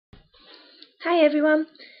Hi everyone,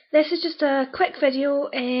 this is just a quick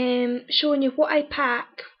video showing you what I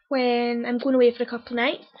pack when I'm going away for a couple of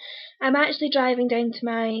nights. I'm actually driving down to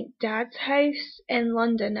my dad's house in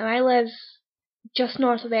London. Now I live just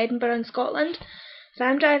north of Edinburgh in Scotland, so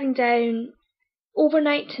I'm driving down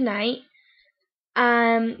overnight tonight,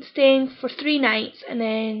 staying for 3 nights and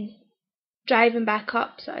then driving back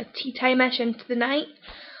up sort of tea time-ish into the night.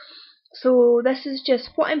 So this is just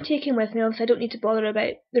what I'm taking with me. Obviously I don't need to bother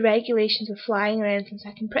about the regulations of flying or anything, so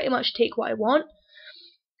I can pretty much take what I want.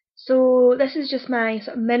 So this is just my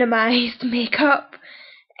sort of minimised makeup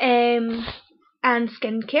and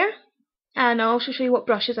skincare, and I'll also show you what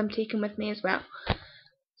brushes I'm taking with me as well.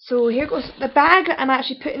 So here goes. The bag that I'm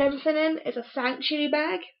actually putting everything in is a Sanctuary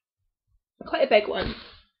bag, quite a big one,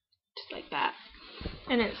 just like that,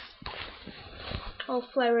 and it's all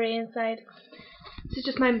flowery inside. This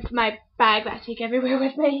is just my bag that I take everywhere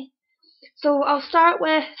with me. So I'll start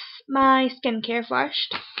with my skincare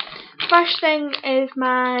first. First thing is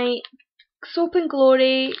my Soap &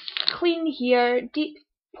 Glory Clean Hair Deep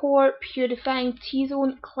Pore Purifying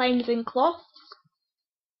T-Zone Cleansing Cloths,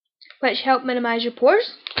 which help minimise your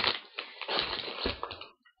pores.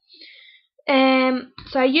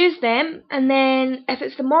 So I use them, and then if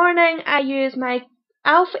it's the morning I use my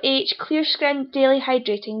Alpha H Clear Skin Daily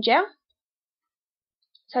Hydrating Gel.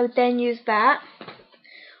 So I would then use that.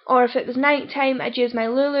 Or if it was night time, I'd use my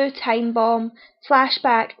Lulu Time Bomb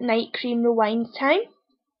Flashback Night Cream Rewind Time.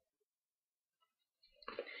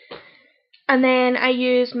 And then I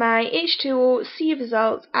use my H2O C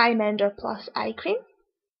Results Eye Mender Plus Eye Cream.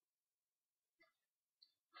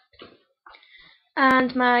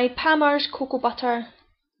 And my Palmer's Cocoa Butter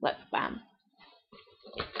Lip Balm.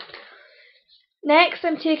 Next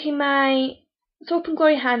I'm taking my Soap &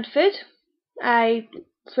 Glory Hand Food. I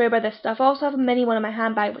swear by this stuff. I also have a mini one in my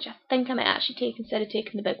handbag, which I think I might actually take instead of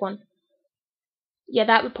taking the big one. Yeah,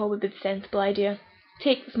 that would probably be the sensible idea.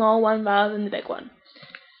 Take the small one rather than the big one.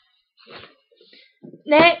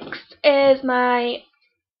 Next is my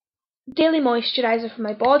daily moisturiser for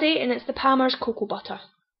my body, and it's the Palmer's Cocoa Butter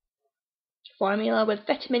formula with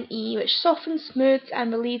vitamin E, which softens, smooths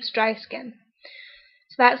and relieves dry skin.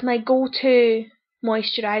 So that's my go-to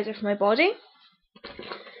moisturiser for my body.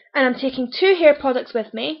 And I'm taking 2 hair products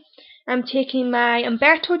with me. I'm taking my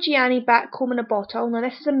Umberto Gianni back comb in a bottle. Now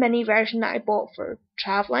this is a mini version that I bought for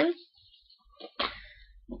travelling.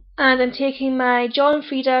 And I'm taking my John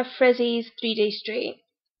Frieda Frizzies 3-Day Straight.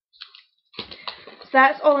 So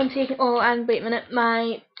that's all I'm taking. Oh, and wait a minute,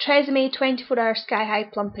 my Tresemme 24-Hour Sky High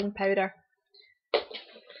Plumping Powder.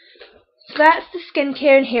 So that's the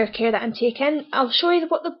skincare and hair care that I'm taking. I'll show you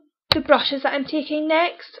what the brushes that I'm taking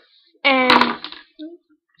next.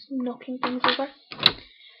 Knocking things over.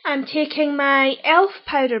 I'm taking my e.l.f.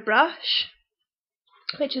 powder brush,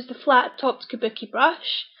 which is the flat topped kabuki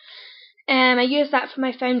brush. I use that for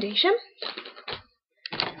my foundation.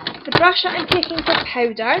 The brush that I'm taking for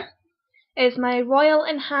powder is my Royal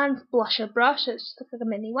Enhanced Blusher brush. It's just like a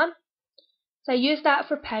mini one. So I use that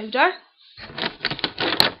for powder.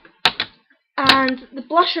 And the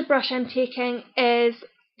blusher brush I'm taking is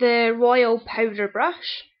the Royal Powder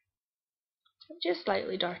brush. Just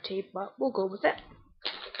slightly dirty, but we'll go with it.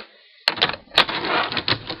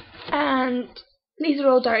 And these are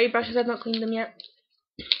all dirty brushes, I've not cleaned them yet.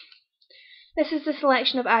 This is the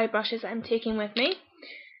selection of eye brushes that I'm taking with me.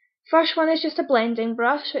 First one is just a blending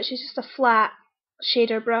brush, which is just a flat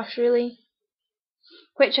shader brush really,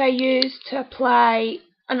 which I use to apply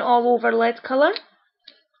an all-over lid colour.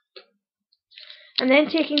 And then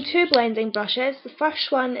taking 2 blending brushes. The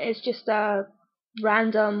first one is just a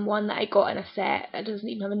random one that I got in a set. It doesn't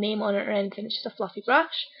even have a name on it or anything, it's just a fluffy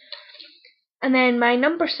brush. And then my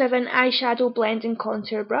number 7 eyeshadow blending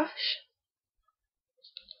contour brush.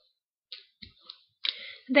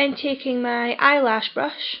 Then taking my eyelash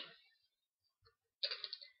brush,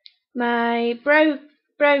 my brow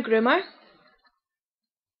groomer,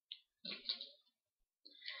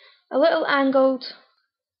 a little angled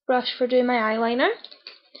brush for doing my eyeliner,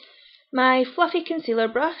 my fluffy concealer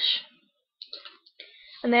brush,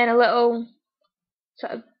 and then a little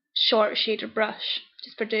sort of short shader brush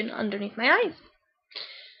just for doing underneath my eyes.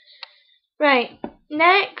 Right,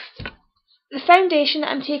 next, the foundation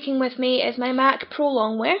that I'm taking with me is my MAC Pro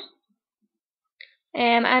Longwear.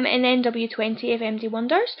 I'm in NW20 of MD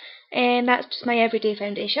Wonders, and that's just my everyday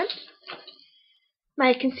foundation.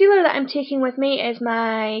 My concealer that I'm taking with me is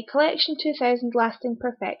my Collection 2000 Lasting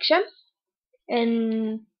Perfection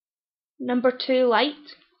in number 2 light.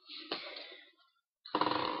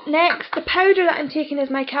 Next, the powder that I'm taking is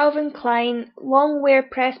my Calvin Klein Longwear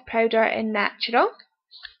Pressed Powder in Natural,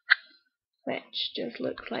 which just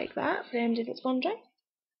looks like that for anybody that's wondering.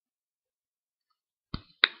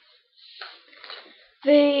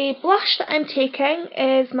 The blush that I'm taking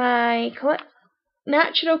is my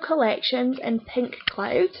Natural Collections in Pink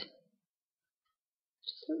Cloud.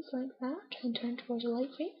 Just looks like that. Try and turn towards the light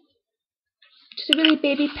for you. Just a really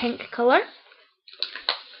baby pink colour.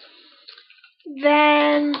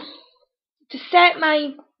 Then, to set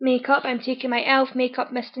my makeup, I'm taking my e.l.f.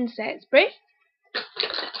 Makeup Mist and Set Spray.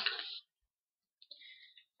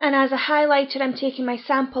 And as a highlighter, I'm taking my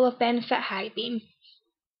sample of Benefit High Beam.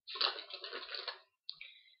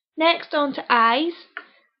 Next, on to eyes.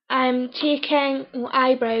 I'm taking,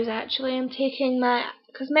 eyebrows actually, I'm taking my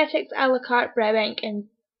Cosmetics a la carte brow ink in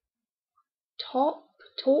taupe.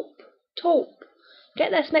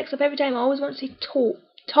 Get this mixed up every time, I always want to say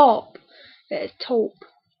taupe, but it's taupe.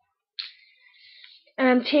 And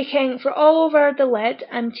I'm taking, for all over the lid,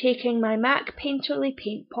 I'm taking my MAC Painterly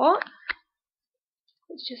Paint Pot,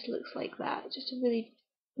 which just looks like that, just a really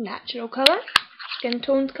natural colour, skin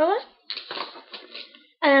toned colour.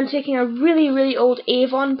 And I'm taking a really old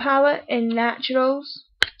Avon palette in Naturals,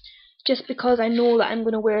 just because I know that I'm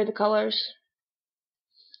going to wear the colours,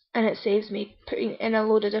 and it saves me putting in a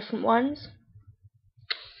load of different ones.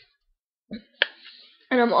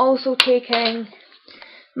 And I'm also taking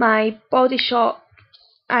my Body Shop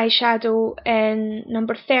eyeshadow in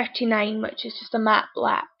number 39, which is just a matte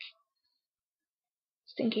black,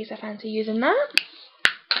 just in case I fancy using that.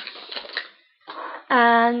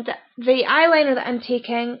 And the eyeliner that I'm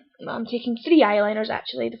taking three eyeliners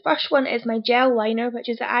actually. The first one is my gel liner, which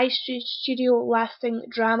is the Eye Studio Lasting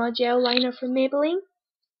Drama Gel Liner from Maybelline.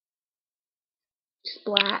 Just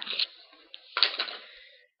black.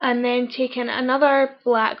 And then taking another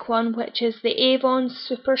black one, which is the Avon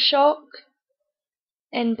Super Shock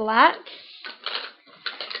in black.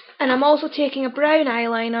 And I'm also taking a brown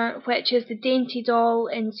eyeliner, which is the Dainty Doll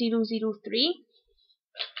in 003.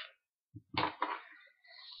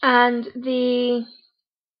 And the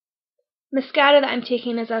mascara that I'm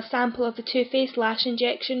taking is a sample of the Too Faced Lash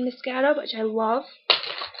Injection Mascara, which I love.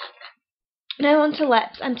 Now on to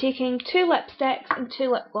lips. I'm taking 2 lipsticks and 2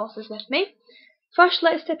 lip glosses with me. First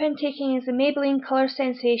lipstick I'm taking is the Maybelline Colour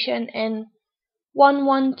Sensation in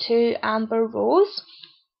 112 Amber Rose,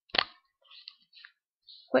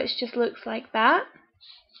 which just looks like that.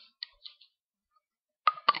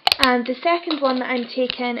 And the second one that I'm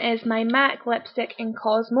taking is my MAC lipstick in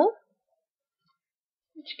Cosmo,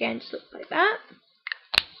 which again just looks like that.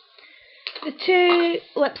 The 2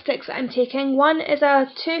 lipsticks that I'm taking, one is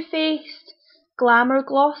a Too Faced Glamour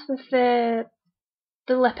Gloss with the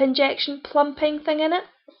lip injection plumping thing in it,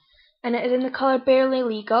 and it is in the colour Barely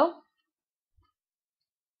Legal.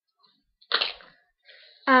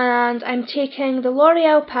 And I'm taking the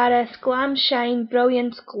L'Oreal Paris Glam Shine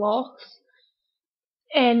Brilliance Gloss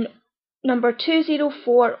in number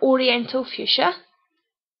 204 Oriental Fuchsia.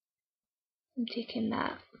 I'm taking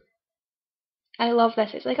that. I love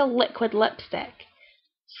this. It's like a liquid lipstick.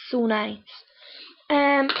 So nice.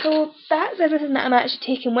 So that's everything that I'm actually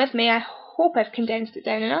taking with me. I hope I've condensed it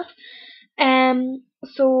down enough.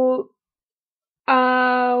 So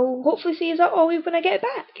I'll hopefully see you all when I get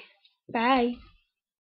back. Bye.